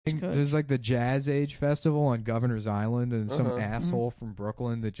There's like the Jazz Age Festival on Governor's Island, and some asshole from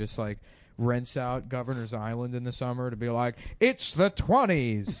Brooklyn that just like rents out Governor's Island in the summer to be like, it's the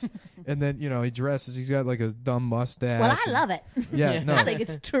 20s. And then, he dresses, he's got like a dumb mustache. Well, I love it. Yeah, no. I think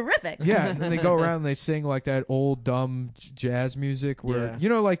it's terrific. Yeah, and then they go around and they sing like that old dumb jazz music where,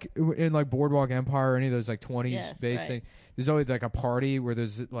 like in like Boardwalk Empire or any of those like 20s bass thing, there's always like a party where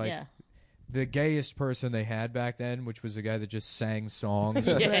there's like the gayest person they had back then, which was a guy that just sang songs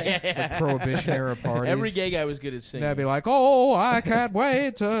at Prohibition era parties. Every gay guy was good at singing. They'd be like, "Oh, I can't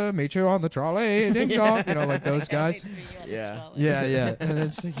wait to meet you on the trolley, ding dong," like those guys. Yeah. And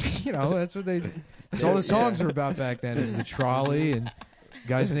it's that's what they. So all the songs were about back then is the trolley and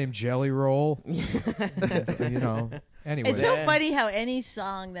guys named Jelly Roll. Anyway, it's so funny how any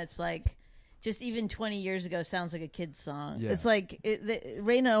song that's like. Just even 20 years ago sounds like a kid's song. Yeah. It's like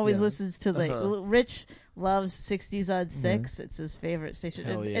Raina always listens to Rich loves 60s Odd 6. It's his favorite station.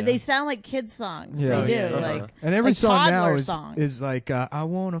 And they sound like kids songs. They do. Like, and every like song now songs. is like I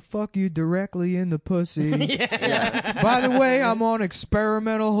want to fuck you directly in the pussy. By the way, I'm on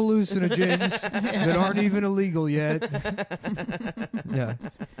experimental hallucinogens that aren't even illegal yet.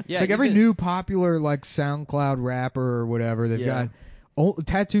 It's like every new popular like SoundCloud rapper or whatever they've got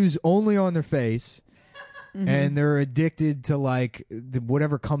tattoos only on their face, and they're addicted to like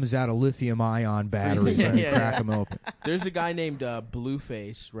whatever comes out of lithium-ion batteries and crack them open. There's a guy named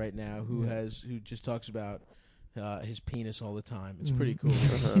Blueface right now who just talks about his penis all the time. It's pretty cool.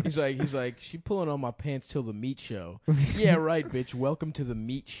 He's like, she pulling on my pants till the meat show. Yeah, right, bitch. Welcome to the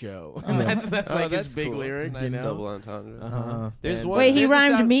meat show. That's his big cool. lyric. Nice double entendre. Wait, he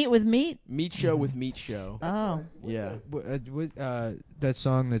rhymed meat with meat. Meat show with meat show. Oh, yeah. That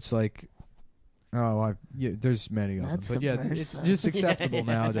song that's like. There's many of them, but it's just acceptable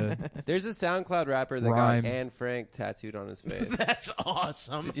now to. There's a SoundCloud rapper that got Anne Frank tattooed on his face. That's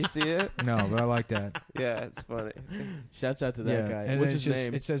awesome. Did you see it? No, but I like that. Yeah, it's funny. Shouts out to that guy. And What's his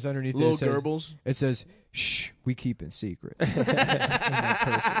name? It says underneath Little it, Goebbels. It says, "Shh, we keep it secret." No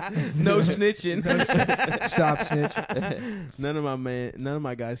snitching. Stop snitch. None of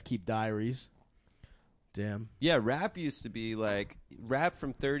my guys keep diaries. Damn. Yeah, rap used to be like rap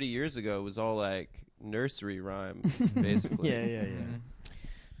from 30 years ago was all like nursery rhymes, basically. Yeah.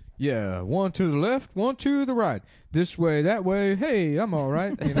 Yeah, one to the left, one to the right. This way, that way. Hey, I'm all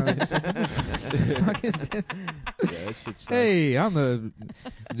right. Hey, I'm the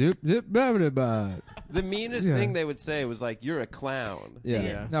The meanest thing they would say was like, "You're a clown."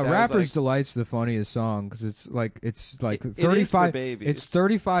 Yeah. Now, Rapper's Delight's the funniest song because it's like 35. It's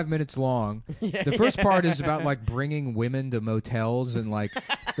 35 minutes long. The first part is about like bringing women to motels and like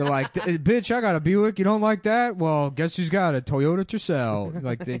they're like, "Bitch, I got a Buick. You don't like that? Well, guess who's got a Toyota Tercel?"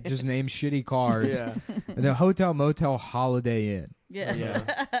 Like they just name shitty cars. Yeah. And the Hotel Motel Holiday Inn. yes.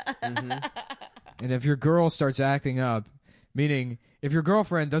 Yeah. And if your girl starts acting up, meaning if your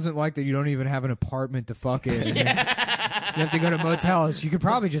girlfriend doesn't like that you don't even have an apartment to fuck in, you have to go to motels, you could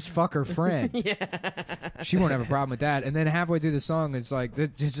probably just fuck her friend. She won't have a problem with that. And then halfway through the song, it's like,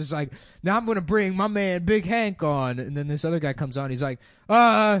 it's just like, now I'm going to bring my man Big Hank on. And then this other guy comes on. He's like,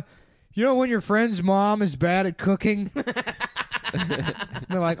 when your friend's mom is bad at cooking?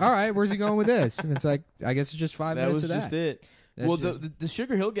 They're like, all right, where's he going with this? And it's like, I guess it's just 5 minutes of that. That was just it. Well, the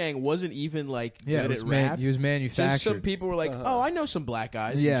Sugar Hill Gang wasn't even like good at rap. He was manufactured. Just some people were like, "Oh, I know some black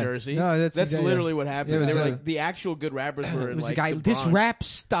guys in Jersey." No, that's literally what happened. Yeah, they were like the actual good rappers were in was like a guy, the this Bronx. rap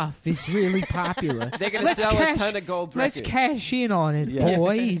stuff is really popular. They're gonna sell a ton of gold records. Let's cash in on it,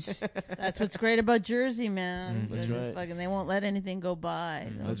 boys. That's what's great about Jersey, man. That's They're right. just fucking, they won't let anything go by.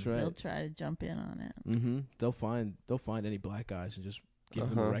 That's right. They'll try to jump in on it. Mm-hmm. They'll find any black guys and just give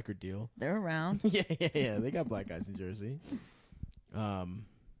them a record deal. They're around. Yeah. They got black guys in Jersey.